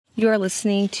You are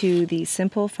listening to the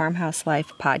Simple Farmhouse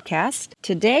Life podcast.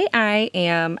 Today I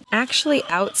am actually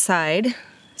outside,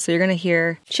 so you're going to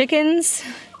hear chickens.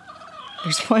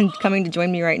 There's one coming to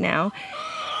join me right now,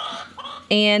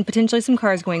 and potentially some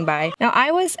cars going by. Now, I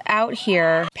was out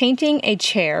here painting a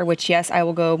chair, which, yes, I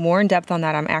will go more in depth on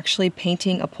that. I'm actually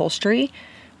painting upholstery,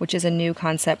 which is a new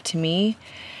concept to me.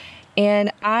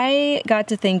 And I got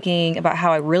to thinking about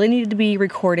how I really needed to be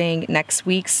recording next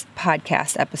week's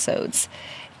podcast episodes.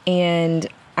 And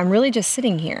I'm really just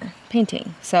sitting here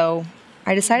painting. So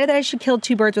I decided that I should kill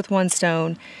two birds with one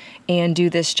stone and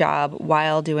do this job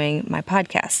while doing my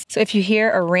podcast. So if you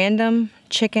hear a random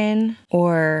chicken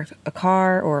or a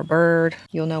car or a bird,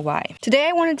 you'll know why. Today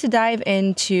I wanted to dive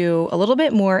into a little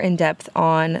bit more in depth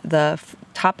on the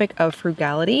topic of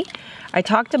frugality. I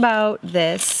talked about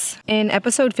this in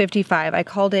episode 55. I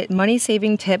called it Money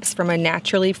Saving Tips from a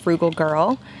Naturally Frugal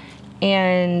Girl.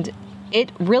 And it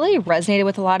really resonated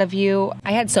with a lot of you.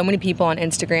 I had so many people on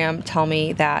Instagram tell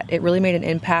me that it really made an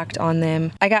impact on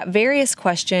them. I got various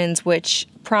questions which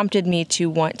prompted me to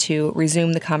want to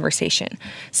resume the conversation.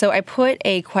 So I put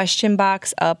a question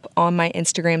box up on my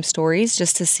Instagram stories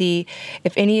just to see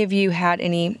if any of you had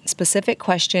any specific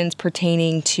questions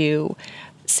pertaining to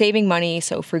saving money,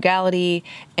 so frugality,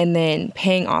 and then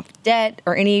paying off debt,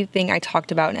 or anything I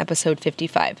talked about in episode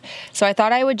 55. So I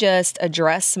thought I would just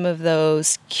address some of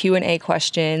those Q&A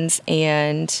questions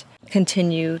and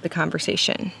continue the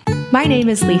conversation. My name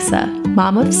is Lisa,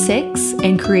 mom of 6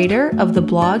 and creator of the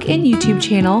blog and YouTube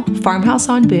channel Farmhouse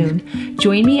on Boone.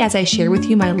 Join me as I share with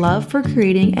you my love for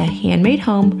creating a handmade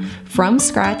home from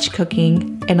scratch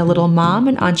cooking and a little mom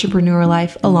and entrepreneur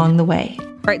life along the way.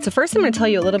 All right, so first I'm going to tell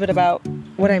you a little bit about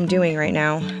what I'm doing right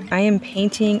now. I am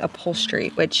painting upholstery,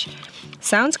 which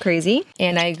sounds crazy,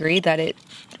 and I agree that it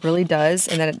really does,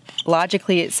 and that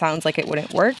logically it sounds like it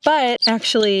wouldn't work. But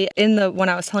actually, when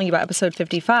I was telling you about episode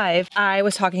 55, I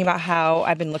was talking about how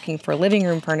I've been looking for living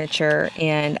room furniture,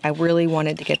 and I really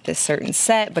wanted to get this certain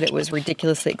set, but it was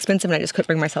ridiculously expensive, and I just couldn't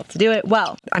bring myself to do it.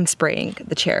 Well, I'm spraying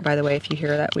the chair, by the way, if you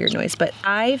hear that weird noise. But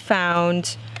I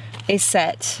found a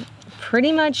set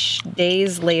pretty much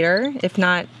days later, if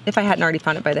I hadn't already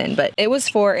found it by then, but it was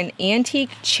for an antique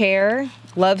chair,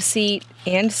 love seat,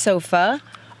 and sofa,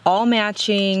 all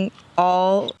matching,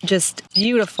 all just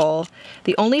beautiful.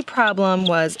 The only problem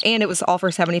was, and it was all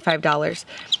for $75.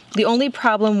 The only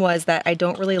problem was that I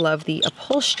don't really love the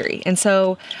upholstery. And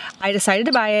so I decided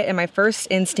to buy it, and my first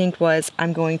instinct was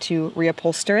I'm going to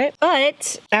reupholster it.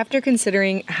 But after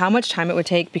considering how much time it would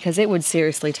take, because it would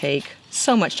seriously take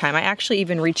so much time, I actually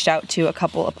even reached out to a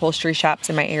couple upholstery shops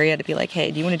in my area to be like, hey,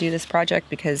 do you want to do this project?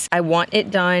 Because I want it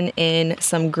done in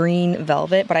some green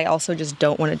velvet, but I also just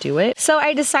don't want to do it. So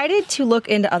I decided to look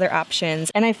into other options,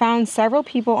 and I found several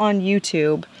people on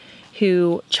YouTube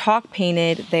who chalk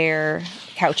painted their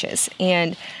couches.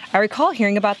 And I recall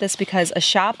hearing about this because a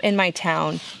shop in my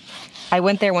town, I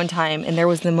went there one time and there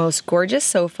was the most gorgeous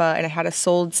sofa and it had a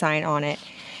sold sign on it.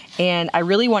 And I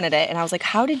really wanted it. And I was like,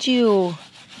 how did you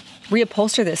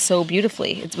reupholster this so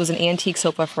beautifully? It was an antique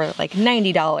sofa for like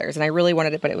 $90 and I really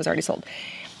wanted it, but it was already sold.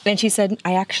 And she said,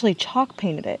 I actually chalk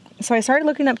painted it. So I started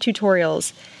looking up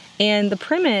tutorials, and the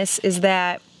premise is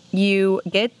that you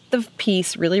get the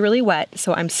piece really, really wet.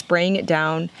 So I'm spraying it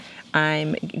down.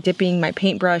 I'm dipping my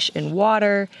paintbrush in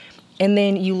water, and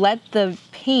then you let the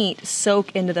paint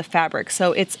soak into the fabric.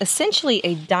 So it's essentially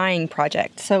a dyeing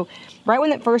project. So right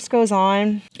when it first goes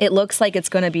on, it looks like it's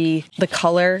going to be the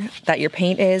color that your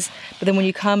paint is. But then when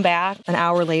you come back an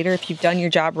hour later, if you've done your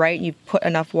job right, you've put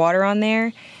enough water on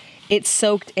there, it's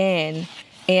soaked in,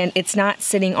 and it's not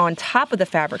sitting on top of the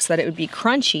fabric so that it would be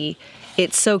crunchy.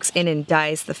 It soaks in and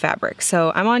dyes the fabric.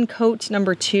 So I'm on coat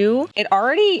number 2. It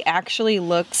already actually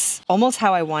looks almost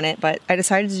how I want it, but I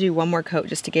decided to do one more coat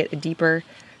just to get a deeper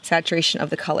saturation of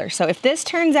the color. So if this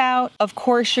turns out, of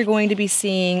course, you're going to be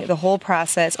seeing the whole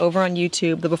process over on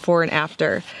YouTube, the before and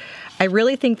after. I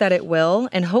really think that it will,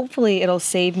 and hopefully it'll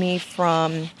save me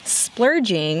from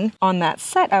splurging on that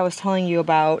set I was telling you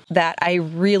about that I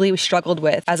really struggled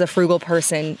with as a frugal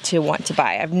person to want to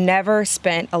buy. I've never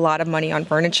spent a lot of money on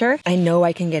furniture. I know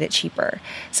I can get it cheaper.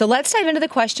 So let's dive into the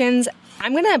questions.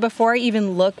 Before I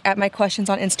even look at my questions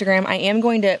on Instagram, I am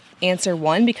going to answer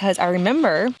one because I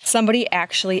remember somebody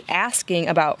actually asking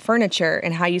about furniture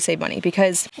and how you save money.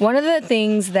 Because one of the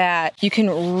things that you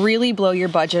can really blow your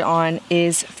budget on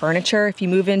is furniture. If you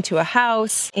move into a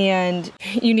house and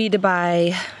you need to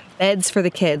buy beds for the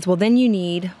kids. Well, then you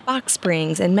need box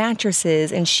springs and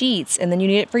mattresses and sheets, and then you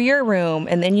need it for your room,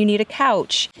 and then you need a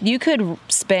couch. You could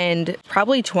spend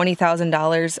probably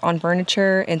 $20,000 on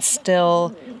furniture and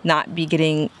still not be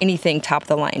getting anything top of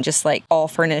the line, just like all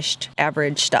furnished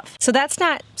average stuff. So that's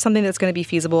not something that's going to be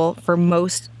feasible for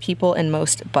most people in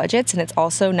most budgets, and it's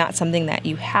also not something that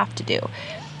you have to do.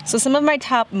 So some of my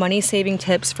top money saving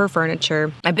tips for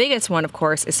furniture, my biggest one, of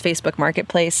course, is Facebook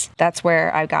Marketplace. That's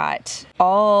where I got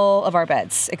all of our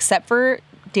beds, except for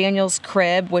Daniel's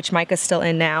crib, which Micah's still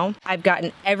in now. I've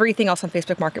gotten everything else on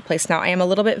Facebook Marketplace. Now, I am a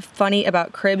little bit funny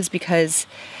about cribs because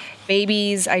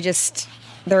babies,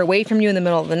 they're away from you in the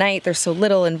middle of the night. They're so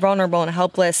little and vulnerable and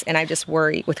helpless, and I just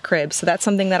worry with cribs. So that's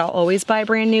something that I'll always buy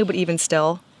brand new, but even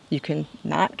still, you can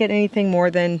not get anything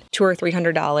more than $200 or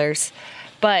 $300.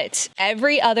 But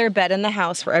every other bed in the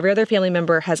house for every other family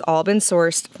member has all been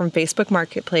sourced from Facebook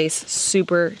Marketplace,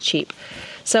 super cheap.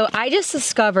 So I just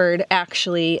discovered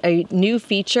actually a new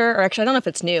feature, or actually I don't know if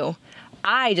it's new.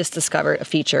 I just discovered a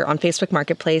feature on Facebook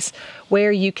Marketplace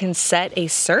where you can set a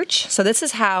search. So this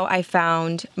is how I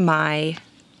found my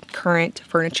current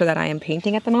furniture that I am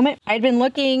painting at the moment. I'd been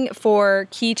looking for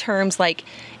key terms like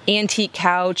antique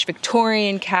couch,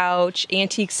 Victorian couch,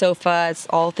 antique sofas,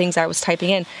 all things I was typing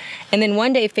in. And then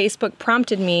one day Facebook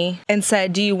prompted me and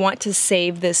said, do you want to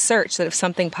save this search so that if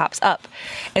something pops up?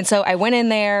 And so I went in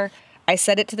there, I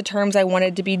set it to the terms I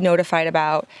wanted to be notified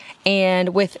about,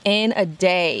 and within a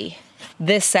day,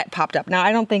 this set popped up. Now,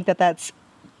 I don't think that that's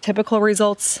typical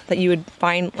results that you would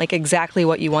find like exactly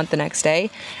what you want the next day,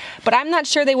 but I'm not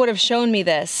sure they would have shown me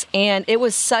this. And it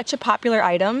was such a popular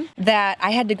item that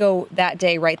I had to go that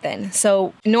day right then.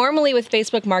 So normally with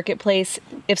Facebook Marketplace,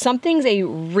 if something's a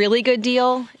really good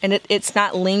deal and it's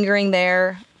not lingering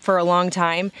there for a long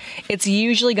time, it's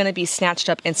usually going to be snatched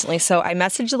up instantly. So I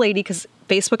messaged the lady because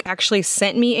Facebook actually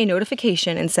sent me a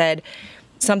notification and said,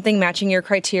 something matching your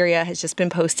criteria has just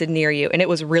been posted near you. And it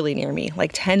was really near me,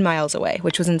 like 10 miles away,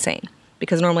 which was insane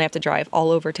because normally I have to drive all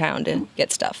over town to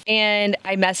get stuff. And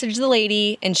I messaged the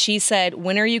lady and she said,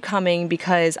 when are you coming?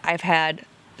 Because I've had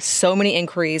so many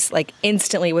inquiries, like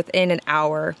instantly within an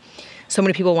hour. So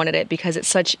many people wanted it because it's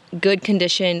such good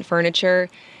condition furniture.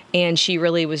 And she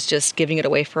really was just giving it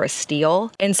away for a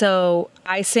steal. And so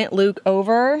I sent Luke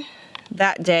over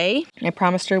that day. I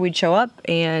promised her we'd show up,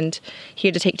 and he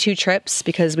had to take 2 trips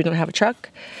because we don't have a truck.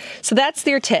 So that's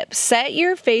your tip. Set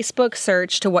your Facebook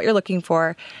search to what you're looking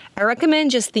for. I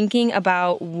recommend just thinking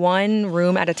about one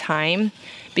room at a time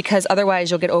because otherwise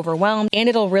you'll get overwhelmed and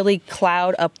it'll really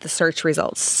cloud up the search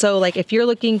results. So like if you're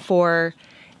looking for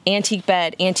antique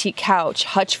bed, antique couch,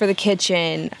 hutch for the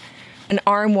kitchen, an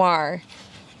armoire,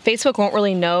 Facebook won't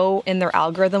really know in their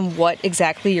algorithm what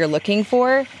exactly you're looking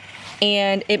for.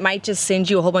 And it might just send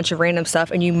you a whole bunch of random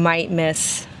stuff and you might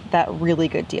miss that really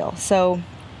good deal. So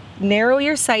narrow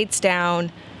your sights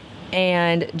down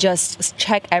and just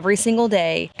check every single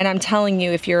day. And I'm telling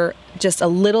you, if you're just a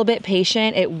little bit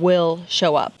patient, it will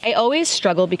show up. I always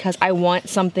struggle because I want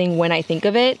something when I think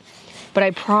of it. But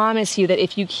I promise you that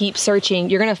if you keep searching,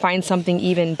 you're going to find something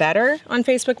even better on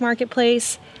Facebook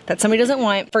Marketplace that somebody doesn't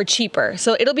want for cheaper.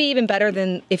 So it'll be even better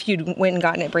than if you'd went and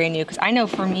gotten it brand new. Because I know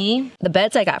for me, the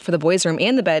beds I got for the boys' room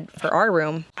and the bed for our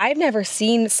room, I've never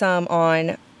seen some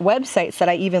on websites that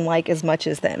I even like as much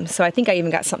as them. So I think I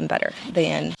even got something better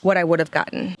than what I would have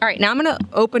gotten. All right, now I'm going to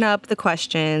open up the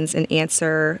questions and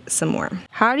answer some more.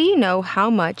 How do you know how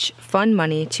much fun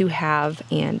money to have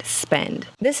and spend?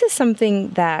 This is something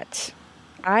that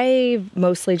I've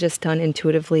mostly just done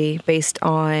intuitively based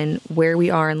on where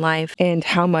we are in life and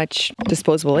how much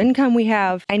disposable income we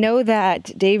have. I know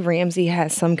that Dave Ramsey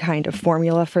has some kind of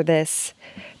formula for this.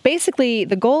 Basically,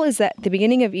 the goal is at the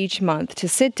beginning of each month to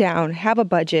sit down, have a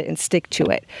budget, and stick to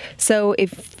it. So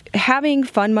if having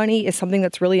fun money is something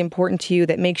that's really important to you,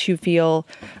 that makes you feel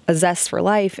a zest for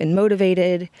life and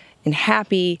motivated and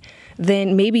happy,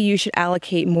 then maybe you should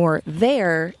allocate more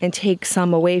there and take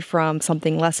some away from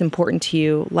something less important to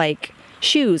you, like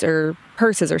shoes or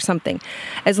purses or something.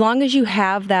 As long as you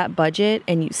have that budget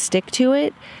and you stick to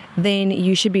it, then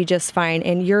you should be just fine.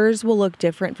 And yours will look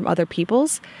different from other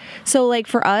people's. So like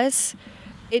for us,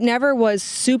 it never was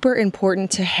super important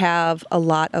to have a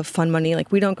lot of fun money.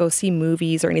 Like we don't go see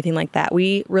movies or anything like that.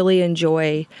 We really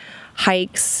enjoy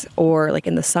hikes, or like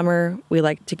in the summer, we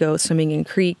like to go swimming in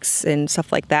creeks and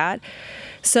stuff like that.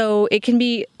 So it can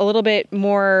be a little bit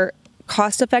more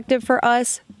cost effective for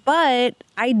us, but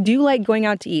I do like going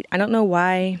out to eat. I don't know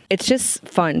why. It's just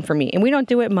fun for me. And we don't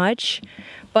do it much,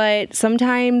 But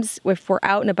sometimes if we're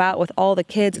out and about with all the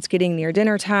kids, it's getting near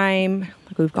dinner time,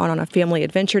 like we've gone on a family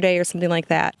adventure day or something like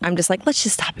that, I'm just like, let's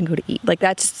just stop and go to eat. Like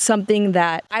that's something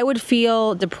that I would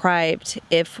feel deprived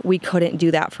if we couldn't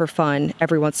do that for fun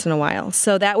every once in a while.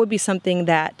 So that would be something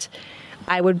that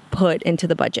I would put into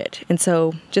the budget. And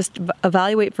so just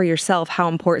evaluate for yourself how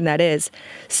important that is.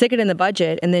 Stick it in the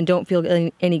budget and then don't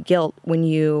feel any guilt when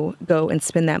you go and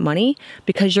spend that money,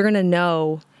 because you're going to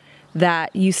know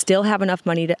that you still have enough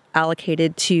money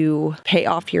allocated to pay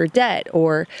off your debt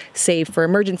or save for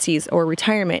emergencies or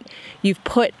retirement. You've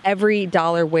put every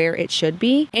dollar where it should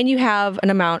be, and you have an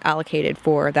amount allocated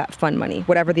for that fun money,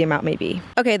 whatever the amount may be.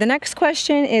 Okay, the next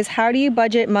question is, how do you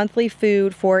budget monthly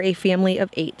food for a family of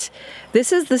 8?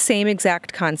 This is the same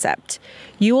exact concept.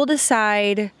 You will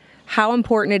decide how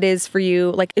important it is for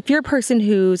you. Like if you're a person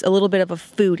who's a little bit of a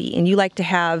foodie and you like to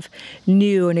have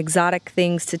new and exotic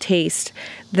things to taste,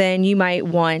 then you might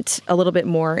want a little bit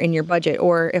more in your budget.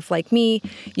 Or if like me,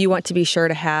 you want to be sure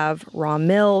to have raw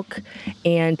milk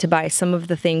and to buy some of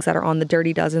the things that are on the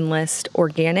Dirty Dozen list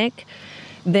organic,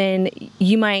 then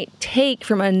you might take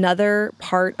from another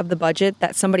part of the budget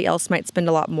that somebody else might spend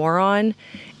a lot more on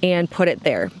and put it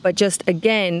there. But just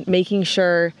again, making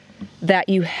sure that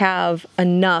you have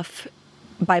enough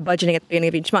by budgeting at the beginning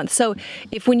of each month. So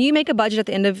if when you make a budget at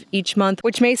the end of each month,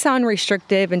 which may sound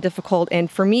restrictive and difficult, and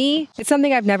for me, it's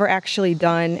something I've never actually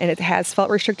done and it has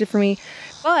felt restrictive for me.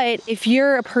 But if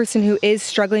you're a person who is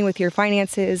struggling with your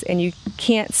finances and you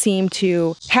can't seem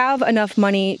to have enough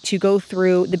money to go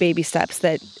through the baby steps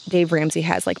that Dave Ramsey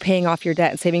has, like paying off your debt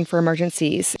and saving for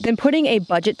emergencies, then putting a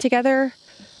budget together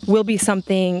will be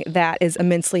something that is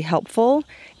immensely helpful,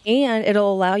 and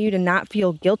it'll allow you to not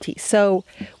feel guilty. So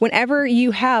whenever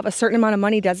you have a certain amount of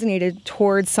money designated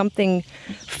towards something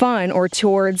fun or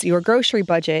towards your grocery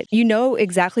budget, you know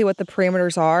exactly what the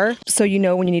parameters are. So you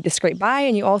know when you need to scrape by,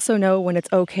 and you also know when it's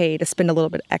okay to spend a little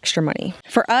bit extra money.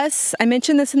 For us, I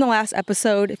mentioned this in the last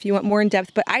episode if you want more in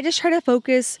depth, but I just try to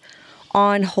focus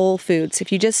on whole foods.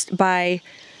 If you just buy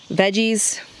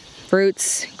veggies,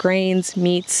 fruits, grains,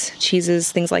 meats,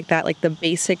 cheeses, things like that, like the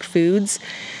basic foods,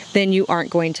 then you aren't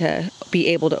going to be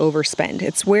able to overspend.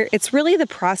 It's really the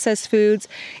processed foods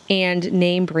and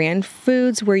name brand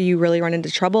foods where you really run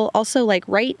into trouble. Also, like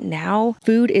right now,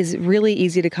 food is really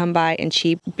easy to come by and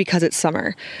cheap because it's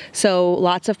summer. So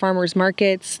lots of farmers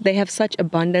markets, they have such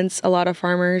abundance, a lot of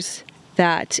farmers,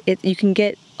 that you can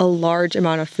get a large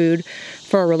amount of food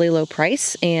for a really low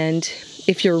price. And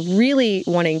if you're really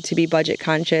wanting to be budget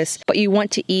conscious, but you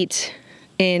want to eat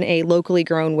in a locally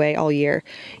grown way all year,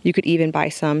 you could even buy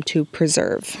some to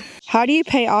preserve. How do you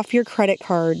pay off your credit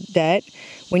card debt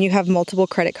when you have multiple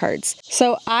credit cards?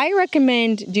 So I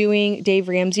recommend doing Dave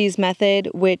Ramsey's method,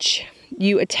 which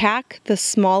you attack the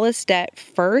smallest debt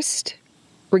first,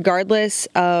 regardless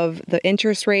of the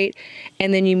interest rate,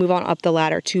 and then you move on up the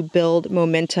ladder to build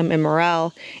momentum and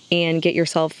morale and get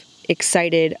yourself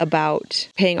excited about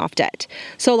paying off debt.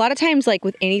 So a lot of times, like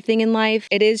with anything in life,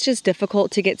 it is just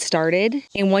difficult to get started.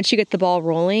 And once you get the ball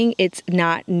rolling, it's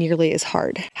not nearly as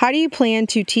hard. How do you plan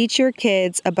to teach your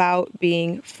kids about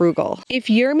being frugal? If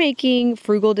you're making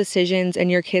frugal decisions and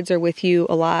your kids are with you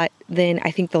a lot, then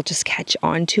I think they'll just catch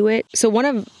on to it. So one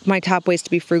of my top ways to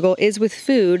be frugal is with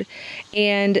food.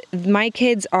 And my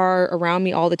kids are around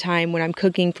me all the time when I'm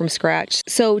cooking from scratch.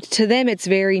 So to them, it's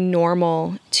very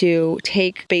normal to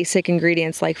take basic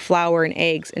ingredients like flour and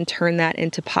eggs and turn that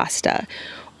into pasta,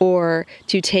 or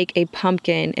to take a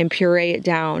pumpkin and puree it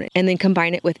down and then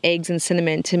combine it with eggs and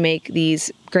cinnamon to make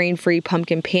these grain-free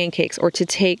pumpkin pancakes, or to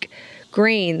take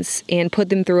grains and put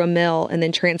them through a mill and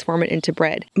then transform it into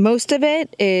bread. Most of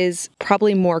it is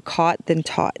probably more caught than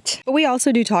taught. But we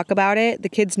also do talk about it. The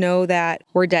kids know that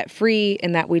we're debt-free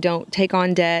and that we don't take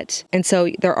on debt. And so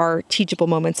there are teachable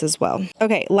moments as well.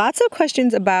 Okay, lots of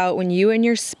questions about when you and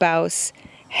your spouse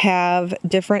have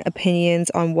different opinions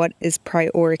on what is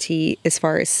priority as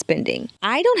far as spending.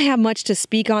 I don't have much to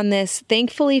speak on this.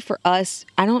 Thankfully for us,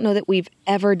 I don't know that we've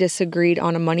ever disagreed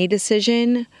on a money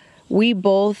decision. We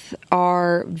both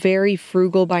are very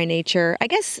frugal by nature. I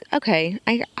guess, okay,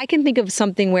 I can think of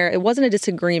something where it wasn't a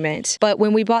disagreement, but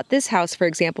when we bought this house, for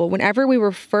example, whenever we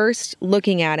were first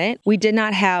looking at it, we did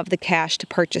not have the cash to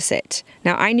purchase it.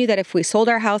 Now, I knew that if we sold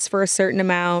our house for a certain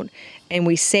amount and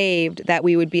we saved, that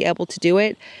we would be able to do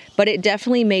it, but it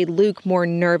definitely made Luke more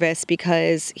nervous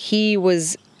because he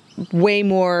was way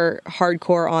more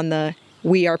hardcore on the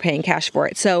we are paying cash for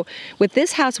it. So with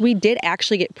this house, we did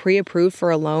actually get pre-approved for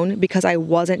a loan because I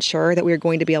wasn't sure that we were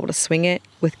going to be able to swing it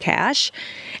with cash.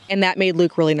 And that made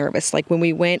Luke really nervous. Like when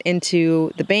we went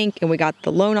into the bank and we got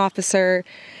the loan officer,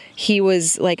 he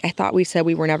was like, I thought we said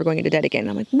we were never going into debt again. And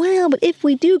I'm like, well, but if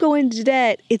we do go into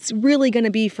debt, it's really going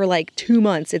to be for like 2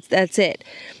 months. That's it.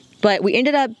 But we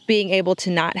ended up being able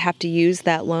to not have to use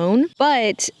that loan.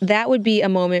 But that would be a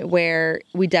moment where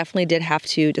we definitely did have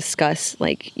to discuss,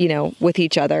 like, with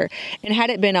each other. And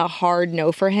had it been a hard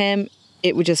no for him,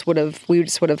 we just would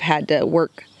have had to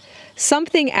work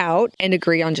something out and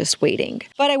agree on just waiting.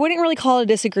 But I wouldn't really call it a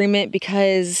disagreement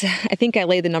because I think I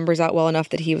laid the numbers out well enough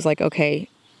that he was like, okay,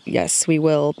 yes, we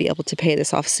will be able to pay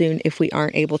this off soon if we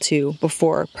aren't able to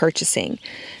before purchasing.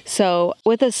 So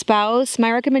with a spouse,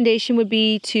 my recommendation would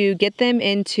be to get them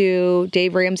into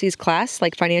Dave Ramsey's class,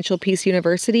 like Financial Peace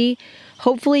University.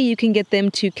 Hopefully you can get them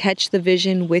to catch the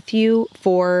vision with you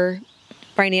for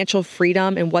financial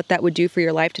freedom and what that would do for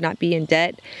your life to not be in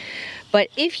debt. But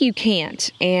if you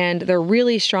can't, and they're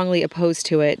really strongly opposed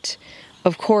to it,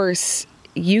 of course,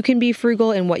 you can be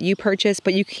frugal in what you purchase,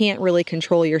 but you can't really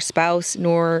control your spouse,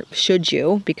 nor should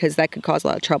you, because that could cause a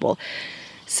lot of trouble.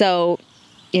 So,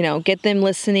 get them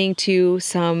listening to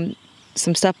some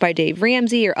stuff by Dave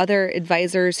Ramsey or other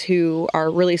advisors who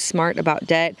are really smart about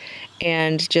debt,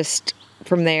 and just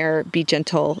from there, be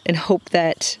gentle and hope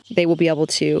that they will be able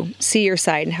to see your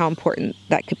side and how important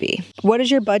that could be. What is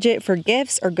your budget for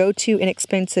gifts or go-to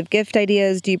inexpensive gift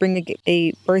ideas? Do you bring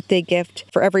a birthday gift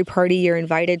for every party you're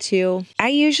invited to? I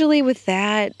usually, with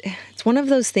that, it's one of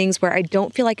those things where I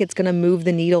don't feel like it's going to move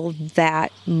the needle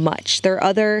that much. There are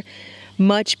other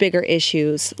much bigger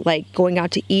issues like going out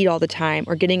to eat all the time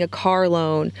or getting a car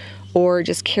loan or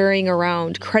just carrying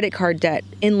around credit card debt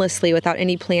endlessly without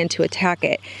any plan to attack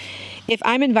it. If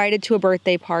I'm invited to a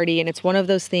birthday party and it's one of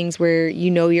those things where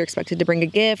you're expected to bring a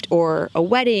gift or a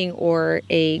wedding or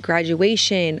a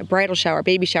graduation, a bridal shower,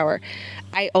 baby shower,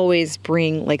 I always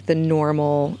bring like the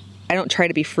normal. I don't try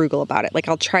to be frugal about it. Like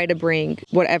I'll try to bring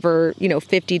whatever,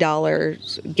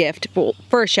 $50 gift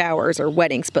for showers or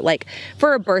weddings, but like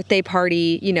for a birthday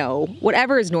party,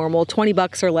 whatever is normal,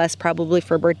 $20 or less probably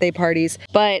for birthday parties.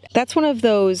 But that's one of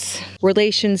those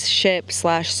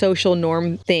relationship/social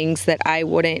norm things that I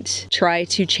wouldn't try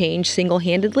to change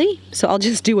single-handedly. So I'll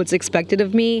just do what's expected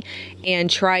of me and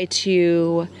try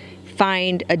to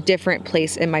find a different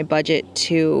place in my budget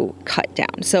to cut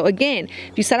down. So again,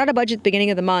 if you set out a budget at the beginning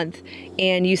of the month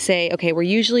and you say, okay, we're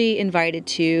usually invited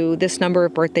to this number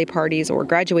of birthday parties or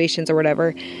graduations or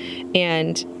whatever,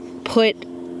 and put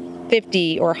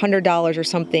 $50 or $100 or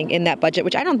something in that budget,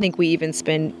 which I don't think we even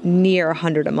spend near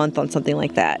 $100 a month on something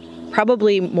like that.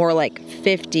 Probably more like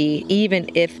 $50, even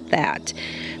if that.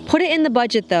 Put it in the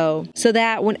budget though, so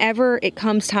that whenever it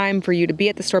comes time for you to be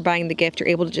at the store buying the gift, you're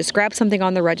able to just grab something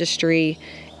on the registry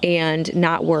and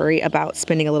not worry about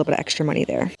spending a little bit of extra money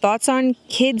there. Thoughts on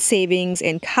kids savings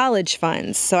and college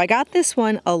funds. So I got this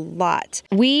one a lot.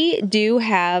 We do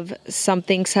have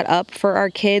something set up for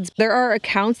our kids. There are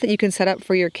accounts that you can set up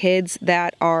for your kids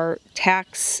that are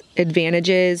tax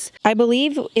advantages. I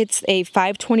believe it's a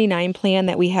 529 plan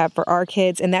that we have for our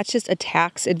kids, and that's just a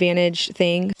tax advantage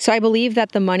thing. So I believe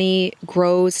that the money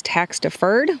grows tax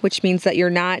deferred, which means that you're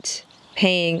not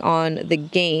paying on the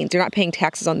gains. You're not paying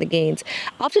taxes on the gains.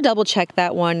 I'll have to double check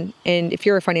that one. And if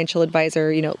you're a financial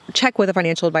advisor, check with a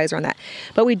financial advisor on that.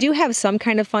 But we do have some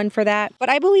kind of fund for that. But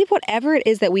I believe whatever it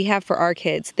is that we have for our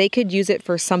kids, they could use it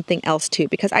for something else too,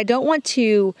 because I don't want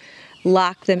to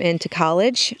lock them into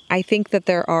college. I think that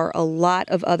there are a lot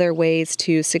of other ways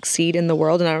to succeed in the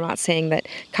world, and I'm not saying that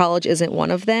college isn't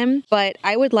one of them, but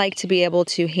I would like to be able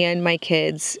to hand my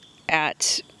kids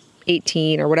at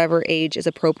 18 or whatever age is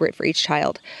appropriate for each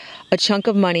child a chunk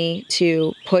of money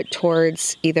to put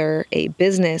towards either a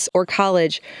business or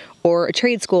college or a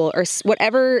trade school or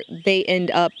whatever they end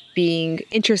up being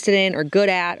interested in or good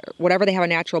at, or whatever they have a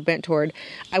natural bent toward.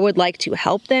 I would like to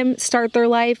help them start their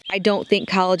life. I don't think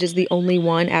college is the only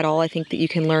one at all. I think that you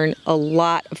can learn a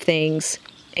lot of things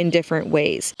in different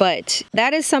ways, but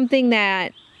that is something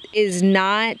that is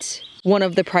not one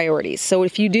of the priorities. So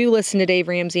if you do listen to Dave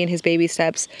Ramsey and his baby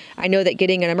steps, I know that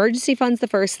getting an emergency fund's the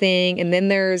first thing, and then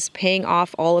there's paying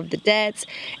off all of the debts,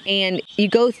 and you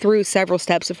go through several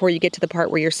steps before you get to the part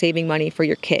where you're saving money for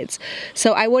your kids.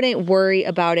 So I wouldn't worry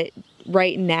about it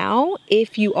right now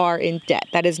if you are in debt.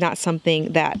 That is not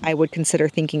something that I would consider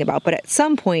thinking about, but at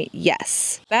some point,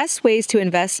 yes. Best ways to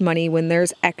invest money when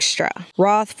there's extra.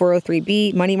 Roth,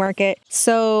 403b, money market.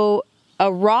 So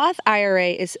a Roth IRA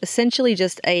is essentially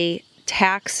just a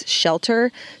tax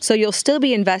shelter. So you'll still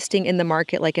be investing in the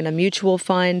market like in a mutual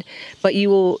fund, but you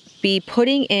will be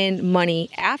putting in money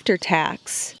after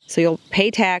tax. So you'll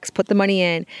pay tax, put the money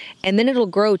in, and then it'll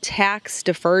grow tax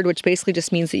deferred, which basically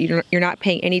just means that you're not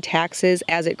paying any taxes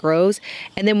as it grows.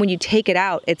 And then when you take it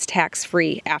out, it's tax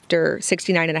free after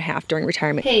 69.5 during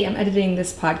retirement. Hey, I'm editing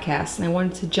this podcast and I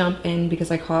wanted to jump in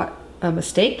because I caught a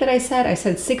mistake that I said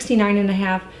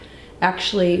 69.5.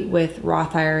 Actually, with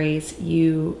Roth IRAs,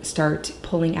 you start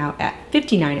pulling out at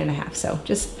 59.5. So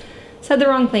just said the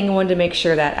wrong thing and wanted to make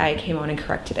sure that I came on and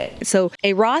corrected it. So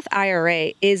a Roth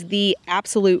IRA is the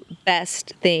absolute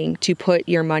best thing to put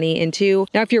your money into.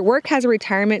 Now, if your work has a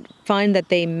retirement fund that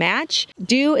they match,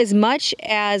 do as much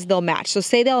as they'll match. So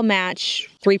say they'll match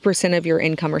 3% of your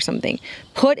income or something.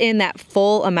 Put in that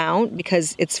full amount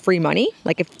because it's free money.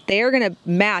 Like if they're going to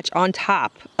match on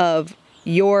top of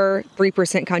your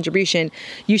 3% contribution,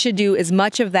 you should do as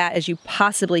much of that as you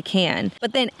possibly can.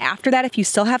 But then after that, if you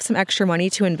still have some extra money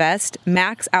to invest,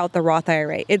 max out the Roth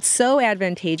IRA. It's so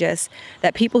advantageous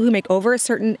that people who make over a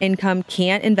certain income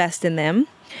can't invest in them.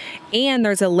 And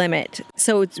there's a limit.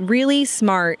 So it's really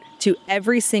smart to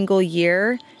every single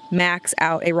year max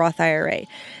out a Roth IRA.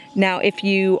 Now, if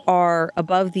you are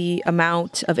above the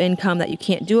amount of income that you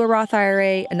can't do a Roth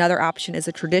IRA, another option is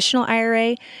a traditional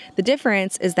IRA. The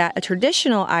difference is that a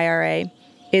traditional IRA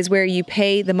is where you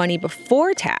pay the money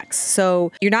before tax.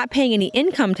 So you're not paying any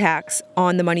income tax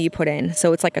on the money you put in.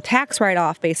 So it's like a tax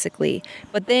write-off basically.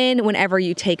 But then whenever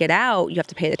you take it out, you have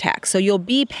to pay the tax. So you'll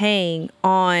be paying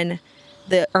on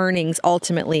the earnings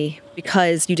ultimately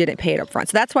because you didn't pay it up front.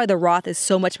 So that's why the Roth is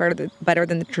so much better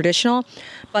than the traditional,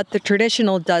 but the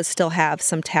traditional does still have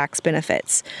some tax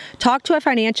benefits. Talk to a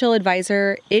financial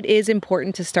advisor. It is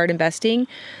important to start investing.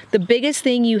 The biggest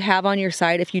thing you have on your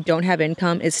side if you don't have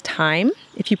income is time.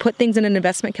 If you put things in an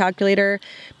investment calculator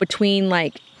between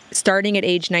like starting at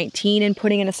age 19 and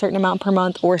putting in a certain amount per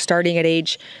month or starting at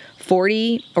age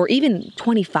 40 or even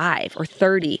 25 or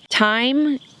 30,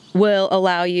 time will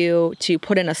allow you to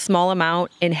put in a small amount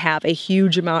and have a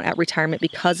huge amount at retirement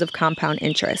because of compound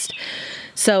interest.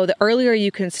 So the earlier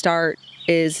you can start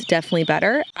is definitely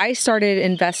better. I started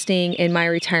investing in my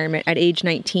retirement at age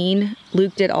 19.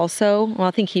 Luke did also. Well,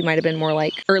 I think he might have been more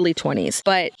like early 20s.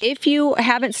 But if you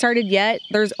haven't started yet,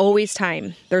 there's always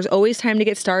time. There's always time to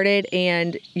get started,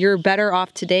 and you're better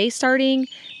off today starting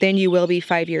than you will be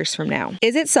 5 years from now.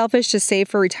 Is it selfish to save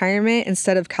for retirement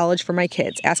instead of college for my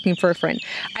kids? Asking for a friend.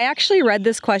 I actually read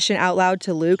this question out loud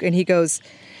to Luke, and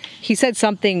he said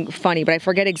something funny, but I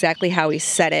forget exactly how he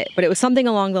said it. But it was something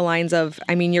along the lines of,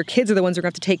 I mean, your kids are the ones who are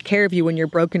going to have to take care of you when you're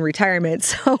broke in retirement.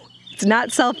 So it's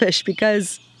not selfish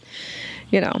because,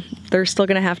 they're still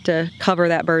going to have to cover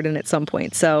that burden at some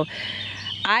point. So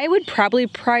I would probably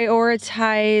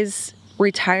prioritize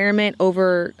retirement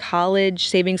over college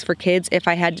savings for kids if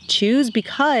I had to choose,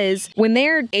 because when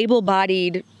they're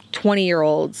able-bodied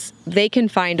 20-year-olds, they can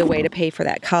find a way to pay for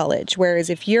that college. Whereas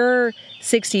if you're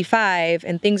 65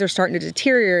 and things are starting to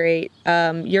deteriorate,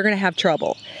 you're going to have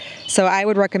trouble. So I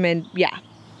would recommend,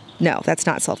 no, that's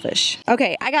not selfish.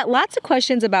 Okay, I got lots of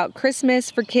questions about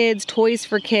Christmas for kids, toys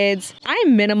for kids.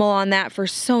 I'm minimal on that for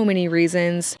so many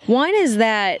reasons. One is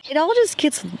that it all just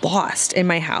gets lost in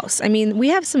my house. I mean, we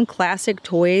have some classic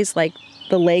toys like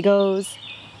the Legos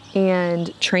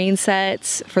and train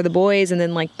sets for the boys, and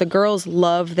then like the girls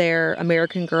love their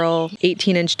American Girl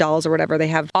 18-inch dolls or whatever. They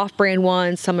have off-brand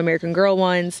ones, some American Girl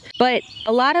ones, but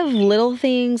a lot of little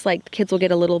things, like the kids will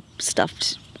get a little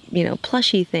stuffed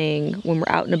plushy thing when we're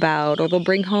out and about, or they'll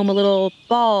bring home a little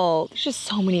ball. There's just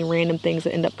so many random things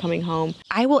that end up coming home.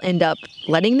 I will end up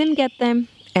letting them get them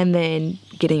and then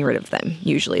getting rid of them,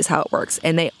 usually is how it works.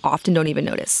 And they often don't even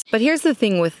notice. But here's the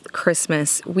thing with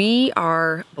Christmas. We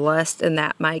are blessed in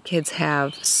that my kids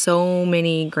have so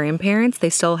many grandparents. They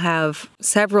still have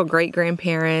several great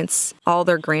grandparents, all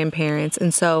their grandparents.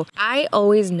 And so I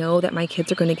always know that my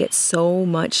kids are going to get so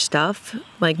much stuff,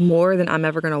 like more than I'm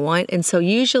ever going to want. And so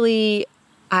usually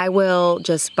I will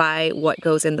just buy what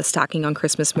goes in the stocking on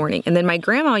Christmas morning. And then my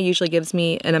grandma usually gives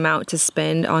me an amount to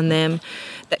spend on them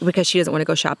because she doesn't want to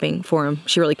go shopping for them.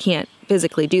 She really can't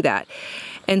physically do that.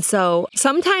 And so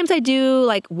sometimes I do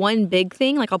like one big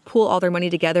thing, like I'll pool all their money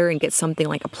together and get something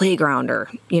like a playground or,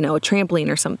 a trampoline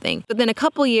or something. But then a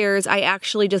couple years, I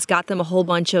actually just got them a whole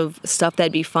bunch of stuff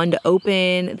that'd be fun to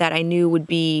open, that I knew would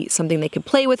be something they could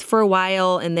play with for a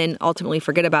while and then ultimately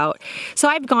forget about. So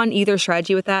I've gone either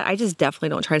strategy with that. I just definitely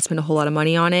don't try to spend a whole lot of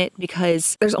money on it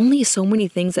because there's only so many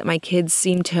things that my kids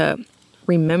seem to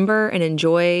remember and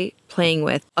enjoy playing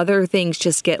with. Other things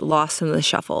just get lost in the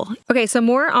shuffle. Okay, so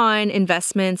more on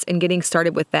investments and getting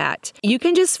started with that. You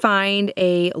can just find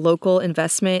a local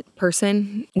investment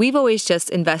person. We've always just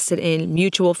invested in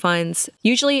mutual funds.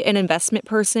 Usually an investment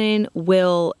person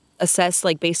will assess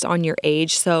like based on your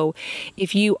age. So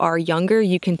if you are younger,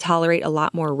 you can tolerate a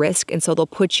lot more risk. And so they'll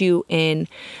put you in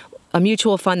a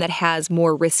mutual fund that has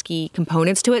more risky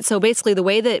components to it. So basically the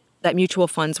way that mutual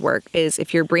funds work is,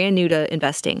 if you're brand new to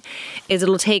investing, is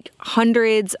it'll take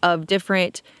hundreds of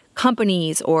different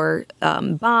companies or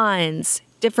bonds,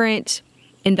 different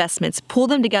investments, pull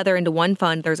them together into one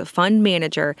fund. There's a fund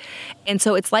manager. And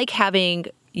so it's like having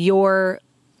your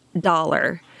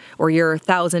dollar or your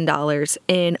 $1,000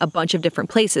 in a bunch of different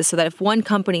places, so that if one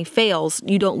company fails,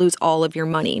 you don't lose all of your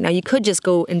money. Now, you could just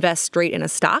go invest straight in a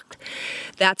stock.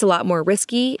 That's a lot more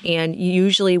risky, and you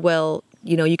usually will,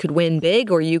 you could win big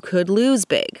or you could lose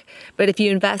big. But if you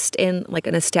invest in like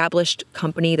an established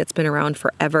company that's been around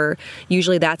forever,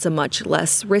 usually that's a much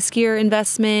less riskier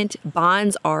investment.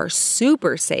 Bonds are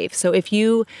super safe. So if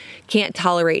you can't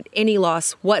tolerate any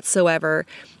loss whatsoever,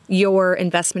 your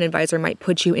investment advisor might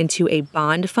put you into a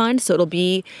bond fund. So it'll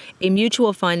be a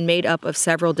mutual fund made up of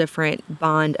several different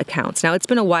bond accounts. Now, it's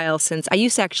been a while since I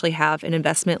used to actually have an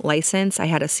investment license. I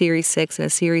had a Series 6 and a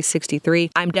Series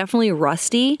 63. I'm definitely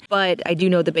rusty, but I do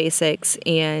know the basics,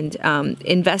 and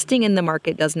investing in the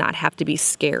market does not have to be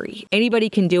scary. Anybody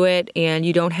can do it, and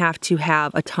you don't have to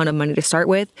have a ton of money to start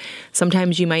with.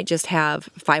 Sometimes you might just have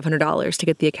 $500 to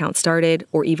get the account started,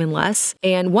 or even less.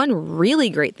 And one really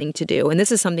great thing to do, and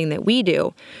this is something that we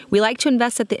do, we like to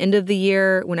invest at the end of the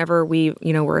year whenever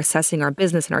we're assessing our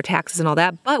business and our taxes and all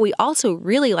that, but we also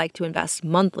really like to invest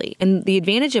monthly. And the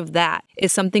advantage of that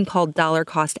is something called dollar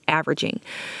cost averaging.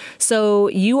 So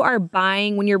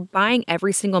when you're buying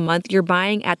every single month, you're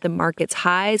buying at the market's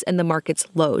highs and the market's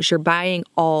lows. You're buying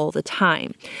all the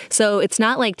time. So it's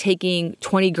not like taking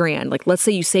 20 grand. Like, let's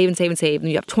say you save and save and save and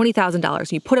you have $20,000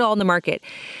 and you put it all in the market.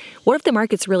 What if the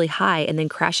market's really high and then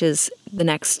crashes the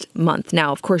next month?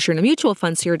 Now, of course, you're in a mutual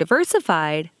fund, so you're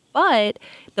diversified, but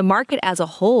the market as a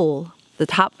whole, the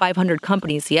top 500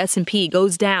 companies, the S&P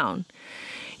goes down.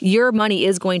 Your money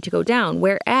is going to go down.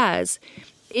 Whereas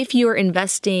if you're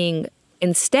investing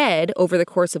instead over the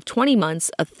course of 20 months,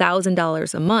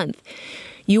 $1,000 a month,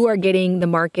 you are getting the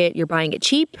market, you're buying it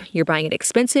cheap, you're buying it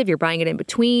expensive, you're buying it in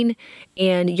between,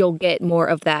 and you'll get more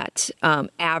of that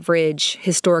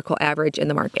historical average in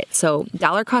the market. So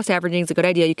dollar cost averaging is a good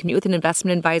idea. You can meet with an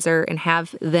investment advisor and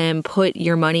have them put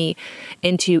your money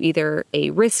into either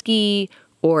a risky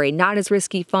or a not as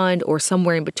risky fund or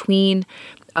somewhere in between,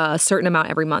 a certain amount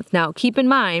every month. Now, keep in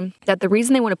mind that the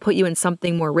reason they want to put you in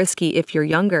something more risky if you're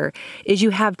younger is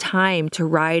you have time to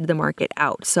ride the market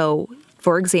out. So,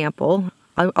 for example,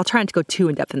 I'll try not to go too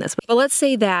in depth in this, but let's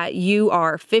say that you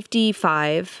are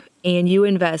 55 and you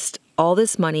invest all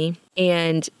this money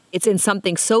and it's in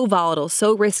something so volatile,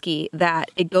 so risky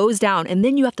that it goes down and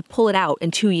then you have to pull it out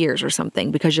in 2 years or something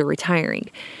because you're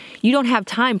retiring. You don't have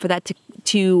time for that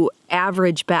to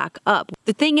average back up.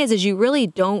 The thing is you really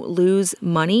don't lose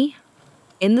money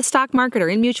in the stock market or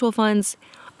in mutual funds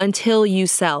until you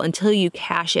sell, until you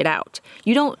cash it out.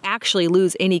 You don't actually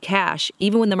lose any cash,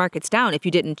 even when the market's down, if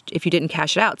you didn't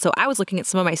cash it out. So I was looking at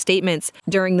some of my statements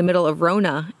during the middle of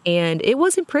Rona, and it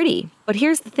wasn't pretty. But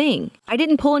here's the thing. I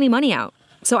didn't pull any money out.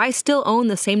 So I still own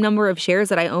the same number of shares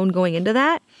that I owned going into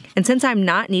that. And since I'm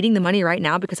not needing the money right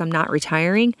now because I'm not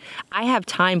retiring, I have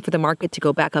time for the market to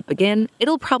go back up again.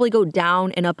 It'll probably go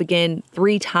down and up again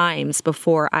 3 times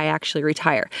before I actually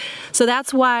retire. So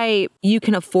that's why you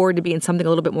can afford to be in something a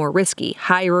little bit more risky.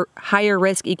 Higher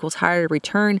risk equals higher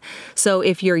return. So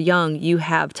if you're young, you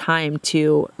have time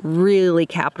to really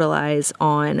capitalize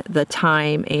on the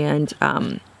time and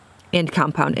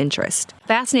compound interest.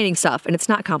 Fascinating stuff, and it's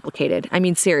not complicated. I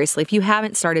mean, seriously, if you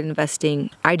haven't started investing,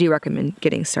 I do recommend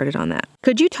getting started on that.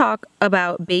 Could you talk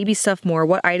about baby stuff more?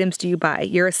 What items do you buy?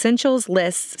 Your essentials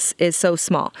list is so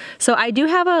small. So I do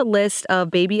have a list of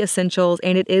baby essentials,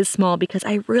 and it is small because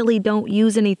I really don't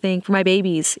use anything for my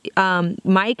babies.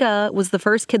 Micah was the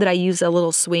first kid that I used a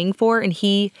little swing for, and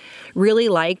he really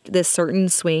liked this certain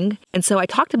swing. And so I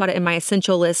talked about it in my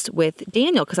essential list with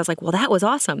Daniel because I was like, well, that was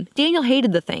awesome. Daniel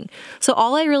hated the thing. So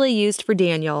all I really used for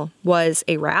Daniel was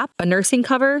a wrap, a nursing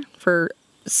cover for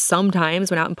sometimes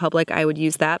when out in public, I would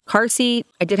use that. Car seat,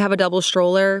 I did have a double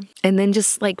stroller, and then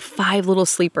just like 5 little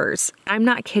sleepers. I'm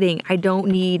not kidding. I don't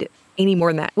need any more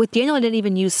than that. With Daniel, I didn't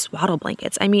even use swaddle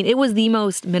blankets. I mean, it was the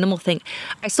most minimal thing.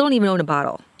 I still don't even own a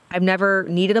bottle. I've never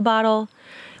needed a bottle.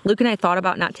 Luke and I thought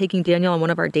about not taking Daniel on one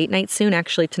of our date nights soon,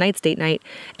 actually tonight's date night.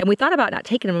 And we thought about not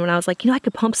taking him, and I was like, I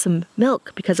could pump some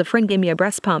milk because a friend gave me a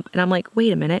breast pump. And I'm like,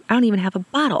 wait a minute, I don't even have a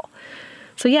bottle.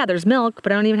 So yeah, there's milk,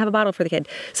 but I don't even have a bottle for the kid.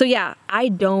 So yeah, I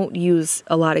don't use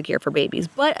a lot of gear for babies.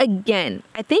 But again,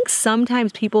 I think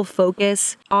sometimes people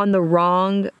focus on the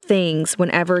wrong things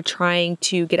whenever trying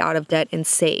to get out of debt and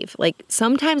save. Like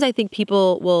sometimes I think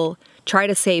people will try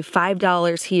to save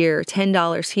 $5 here,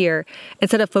 $10 here,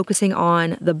 instead of focusing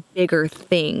on the bigger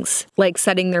things, like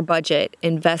setting their budget,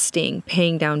 investing,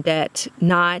 paying down debt,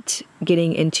 not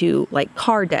getting into like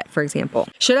car debt, for example.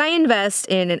 Should I invest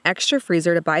in an extra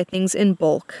freezer to buy things in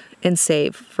bulk and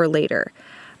save for later?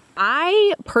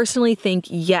 I personally think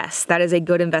yes, that is a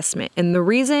good investment. And the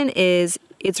reason is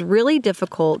it's really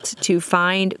difficult to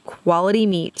find quality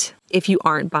meat if you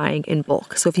aren't buying in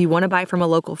bulk. So if you want to buy from a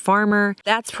local farmer,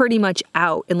 that's pretty much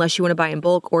out unless you want to buy in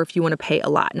bulk or if you want to pay a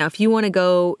lot. Now, if you want to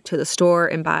go to the store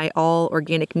and buy all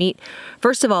organic meat,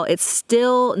 first of all, it's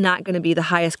still not going to be the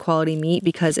highest quality meat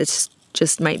because it's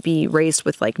just might be raised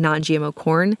with like non-GMO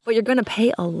corn, but you're going to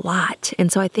pay a lot.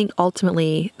 And so I think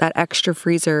ultimately that extra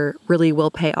freezer really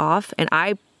will pay off. And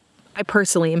I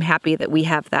personally am happy that we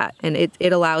have that. And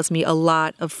it allows me a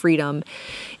lot of freedom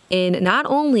in not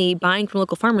only buying from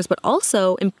local farmers, but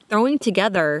also in throwing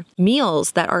together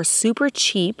meals that are super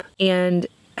cheap and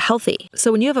healthy.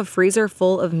 So when you have a freezer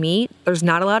full of meat, there's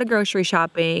not a lot of grocery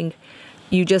shopping.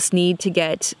 You just need to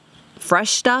get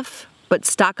fresh stuff, but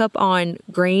stock up on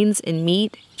grains and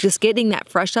meat. Just getting that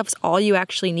fresh stuff's all you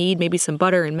actually need, maybe some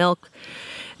butter and milk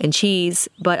and cheese.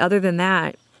 But other than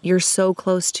that, you're so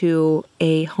close to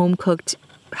a home-cooked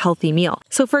healthy meal.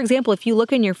 So for example, if you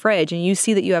look in your fridge and you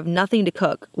see that you have nothing to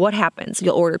cook, what happens?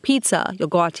 You'll order pizza, you'll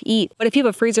go out to eat. But if you have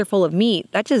a freezer full of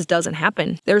meat, that just doesn't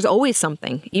happen. There's always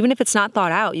something. Even if it's not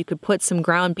thought out, you could put some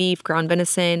ground beef, ground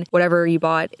venison, whatever you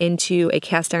bought into a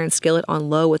cast iron skillet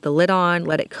on low with the lid on,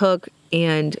 let it cook.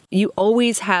 And you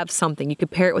always have something. You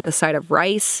could pair it with a side of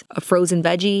rice, a frozen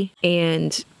veggie,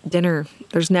 and dinner.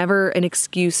 There's never an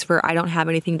excuse for I don't have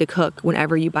anything to cook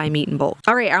whenever you buy meat in bulk.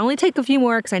 All right, I'll only take a few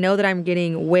more because I know that I'm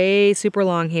getting way super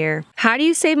long here. How do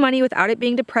you save money without it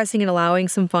being depressing and allowing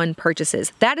some fun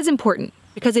purchases? That is important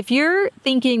because if you're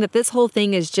thinking that this whole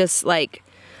thing is just like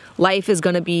life is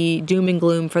going to be doom and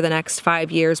gloom for the next 5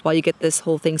 years while you get this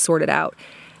whole thing sorted out,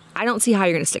 I don't see how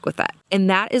you're going to stick with that. And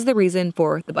that is the reason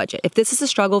for the budget. If this is a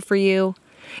struggle for you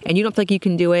and you don't think you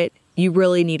can do it, you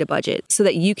really need a budget so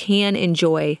that you can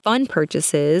enjoy fun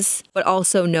purchases, but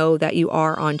also know that you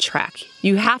are on track.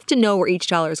 You have to know where each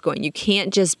dollar is going. You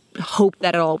can't just hope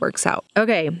that it all works out.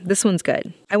 Okay, this one's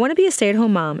good. I want to be a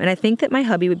stay-at-home mom, and I think that my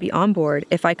hubby would be on board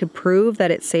if I could prove that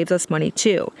it saves us money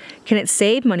too. Can it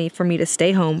save money for me to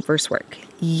stay home versus work?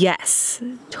 Yes,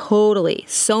 totally.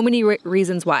 So many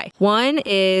reasons why. One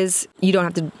is you don't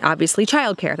have to, obviously,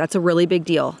 childcare. That's a really big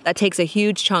deal. That takes a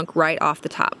huge chunk right off the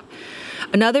top.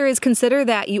 Another is consider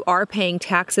that you are paying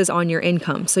taxes on your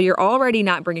income. So you're already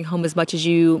not bringing home as much as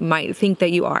you might think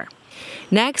that you are.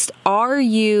 Next, are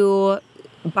you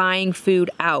buying food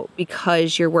out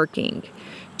because you're working?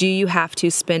 Do you have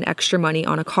to spend extra money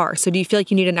on a car? So do you feel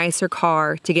like you need a nicer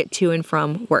car to get to and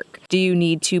from work? Do you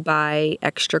need to buy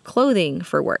extra clothing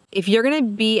for work? If you're going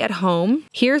to be at home,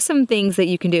 here's some things that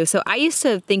you can do. So I used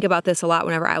to think about this a lot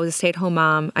whenever I was a stay-at-home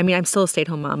mom. I mean, I'm still a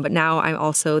stay-at-home mom, but now I'm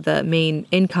also the main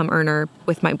income earner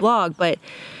with my blog. But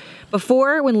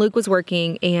before, when Luke was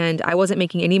working and I wasn't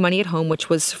making any money at home, which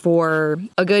was for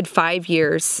a good 5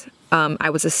 years, I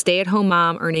was a stay-at-home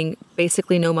mom earning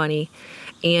basically no money.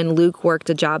 And Luke worked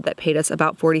a job that paid us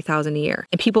about $40,000 a year.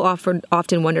 And people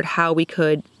often wondered how we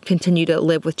could continue to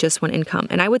live with just one income.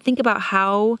 And I would think about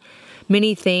how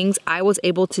many things I was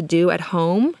able to do at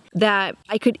home that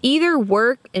I could either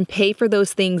work and pay for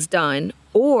those things done,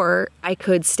 or I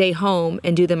could stay home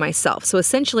and do them myself. So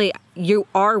essentially, you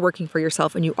are working for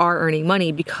yourself and you are earning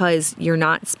money because you're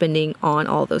not spending on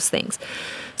all those things.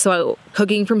 So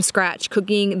cooking from scratch,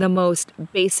 cooking the most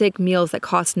basic meals that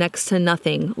cost next to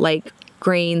nothing, like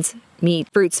grains, meat,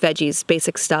 fruits, veggies,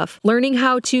 basic stuff. Learning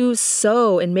how to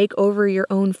sew and make over your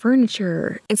own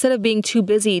furniture instead of being too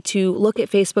busy to look at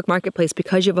Facebook Marketplace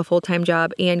because you have a full-time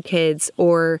job and kids,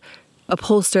 or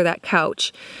upholster that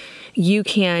couch. You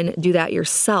can do that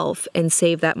yourself and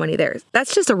save that money there.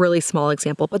 That's just a really small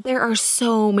example, but there are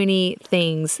so many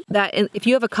things that if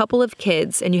you have a couple of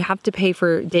kids and you have to pay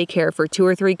for daycare for 2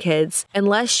 or 3 kids,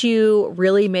 unless you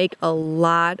really make a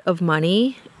lot of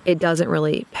money, it doesn't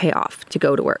really pay off to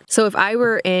go to work. So if I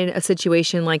were in a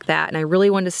situation like that and I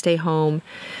really wanted to stay home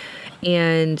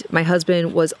and my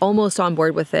husband was almost on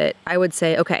board with it, I would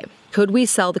say, okay, could we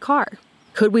sell the car?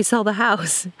 Could we sell the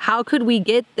house? How could we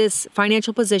get this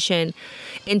financial position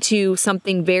into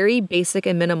something very basic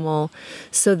and minimal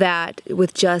so that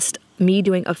with just me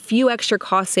doing a few extra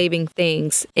cost-saving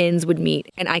things, ends would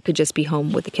meet and I could just be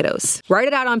home with the kiddos? Write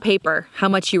it out on paper how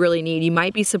much you really need. You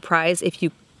might be surprised if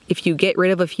you get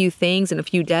rid of a few things and a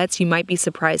few debts, you might be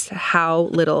surprised how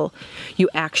little you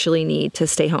actually need to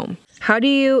stay home. How do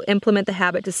you implement the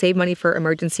habit to save money for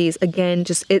emergencies? Again,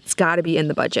 it's got to be in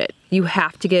the budget. You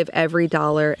have to give every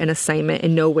dollar an assignment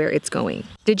and know where it's going.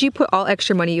 Did you put all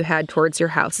extra money you had towards your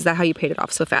house? Is that how you paid it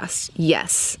off so fast?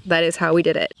 Yes, that is how we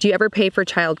did it. Do you ever pay for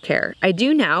childcare? I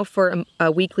do now for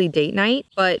a weekly date night,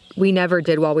 but we never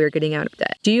did while we were getting out of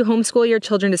debt. Do you homeschool your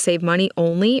children to save money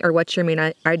only, or what's your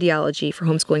main ideology for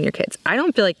homeschooling your kids? I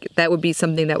don't feel like that would be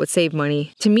something that would save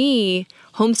money. To me,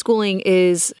 homeschooling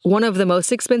is one of the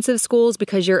most expensive schools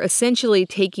because you're essentially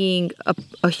taking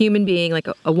a human being, like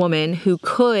a woman who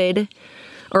could,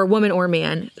 or a woman or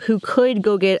man, who could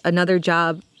go get another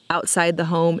job outside the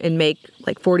home and make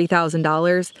like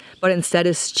 $40,000, but instead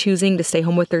is choosing to stay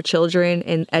home with their children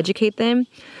and educate them.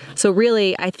 So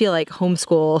really, I feel like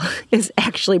homeschool is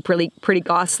actually pretty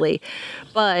costly,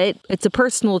 but it's a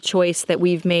personal choice that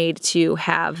we've made to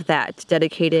have that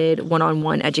dedicated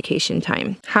one-on-one education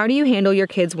time. How do you handle your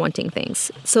kids wanting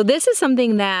things? So this is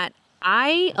something that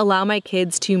I allow my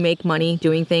kids to make money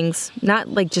doing things, not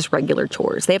like just regular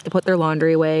chores. They have to put their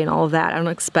laundry away and all of that. I don't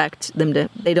expect them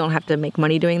they don't have to make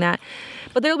money doing that.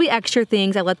 But there'll be extra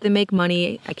things. I let them make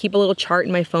money. I keep a little chart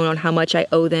in my phone on how much I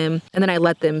owe them, and then I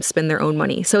let them spend their own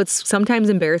money. So it's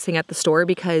sometimes embarrassing at the store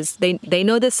because they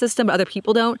know this system, but other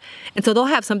people don't. And so they'll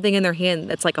have something in their hand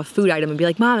that's like a food item and be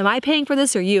like, Mom, am I paying for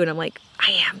this or you? And I'm like,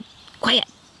 I am. Quiet.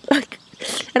 I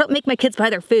don't make my kids buy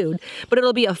their food, but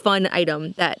it'll be a fun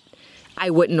item that I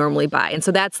wouldn't normally buy. And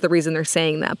so that's the reason they're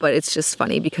saying that, but it's just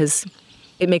funny because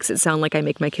it makes it sound like I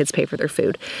make my kids pay for their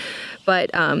food.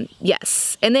 But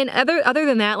yes. And then other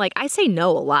than that, like I say no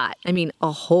a lot. I mean,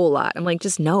 a whole lot. I'm like,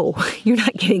 just no, you're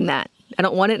not getting that. I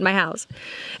don't want it in my house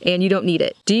and you don't need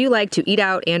it. Do you like to eat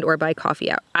out and or buy coffee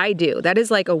out? I do. That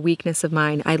is like a weakness of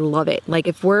mine. I love it. Like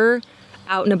if we're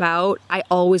out and about, I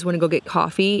always want to go get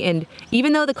coffee. And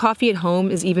even though the coffee at home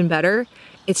is even better,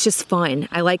 it's just fun.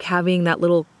 I like having that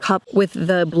little cup with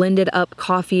the blended up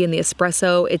coffee and the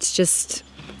espresso. It's just,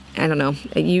 I don't know.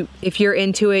 If you're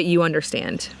into it, you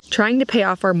understand. Trying to pay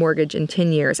off our mortgage in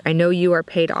 10 years. I know you are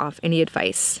paid off. Any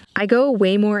advice? I go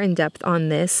way more in depth on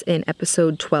this in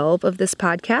episode 12 of this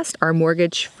podcast, our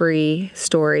mortgage-free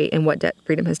story and what debt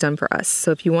freedom has done for us.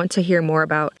 So if you want to hear more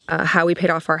about how we paid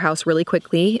off our house really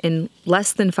quickly in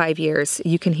less than 5 years,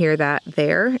 you can hear that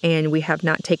there. And we have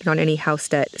not taken on any house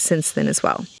debt since then as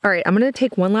well. All right, I'm going to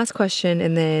take one last question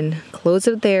and then close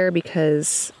it there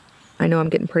because I know I'm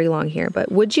getting pretty long here, but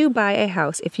would you buy a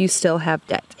house if you still have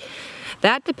debt?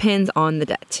 That depends on the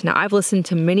debt. Now, I've listened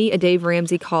to many a Dave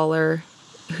Ramsey caller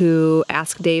who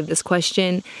asked Dave this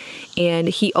question, and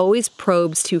he always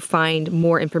probes to find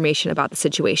more information about the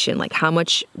situation, like how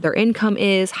much their income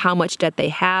is, how much debt they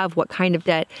have, what kind of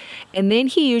debt. And then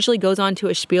he usually goes on to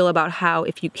a spiel about how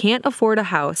if you can't afford a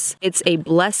house, it's a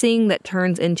blessing that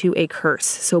turns into a curse.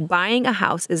 So buying a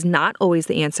house is not always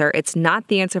the answer. It's not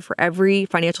the answer for every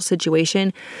financial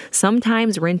situation.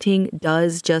 Sometimes renting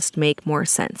does just make more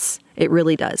sense. It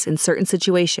really does in certain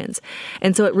situations.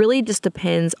 And so it really just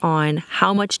depends on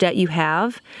how much debt you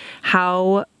have,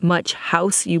 how much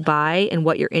house you buy, and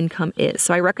what your income is.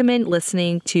 So I recommend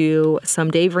listening to some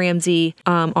Dave Ramsey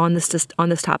on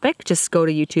this topic. Just go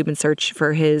to YouTube and search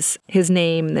for his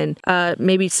name, and then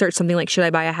maybe search something like "Should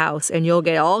I buy a house?" and you'll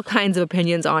get all kinds of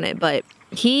opinions on it. But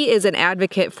he is an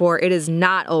advocate for it is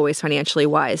not always financially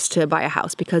wise to buy a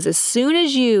house because as soon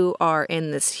as you are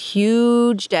in this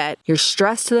huge debt, you're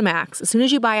stressed to the max. As soon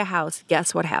as you buy a house,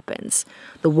 guess what happens?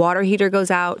 The water heater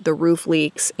goes out, the roof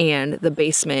leaks, and the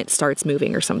basement starts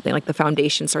moving or something, like the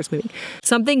foundation starts moving.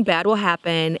 Something bad will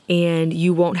happen and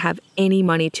you won't have any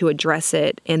money to address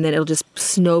it, and then it'll just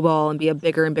snowball and be a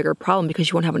bigger and bigger problem because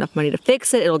you won't have enough money to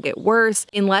fix it. It'll get worse.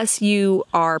 Unless you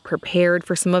are prepared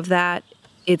for some of that,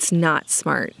 it's not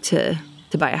smart to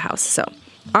buy a house. So,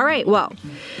 all right, well,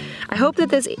 I hope that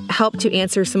this helped to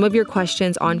answer some of your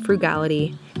questions on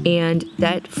frugality and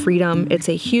debt freedom. It's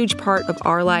a huge part of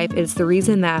our life. It's the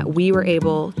reason that we were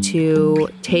able to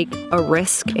take a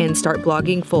risk and start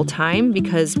blogging full time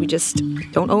because we just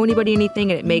don't owe anybody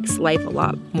anything and it makes life a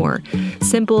lot more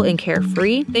simple and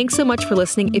carefree. Thanks so much for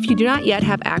listening. If you do not yet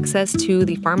have access to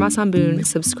the Farmhouse on Boone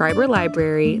subscriber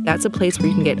library, that's a place where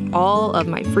you can get all of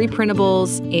my free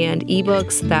printables and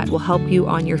ebooks that will help you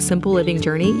on your simple living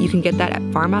journey. You can get that at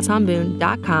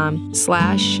farmhouseonboone.com/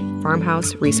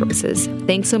 farmhouse resources.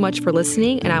 Thanks so much for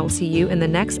listening, and I will see you in the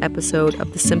next episode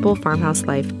of the Simple Farmhouse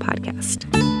Life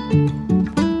podcast.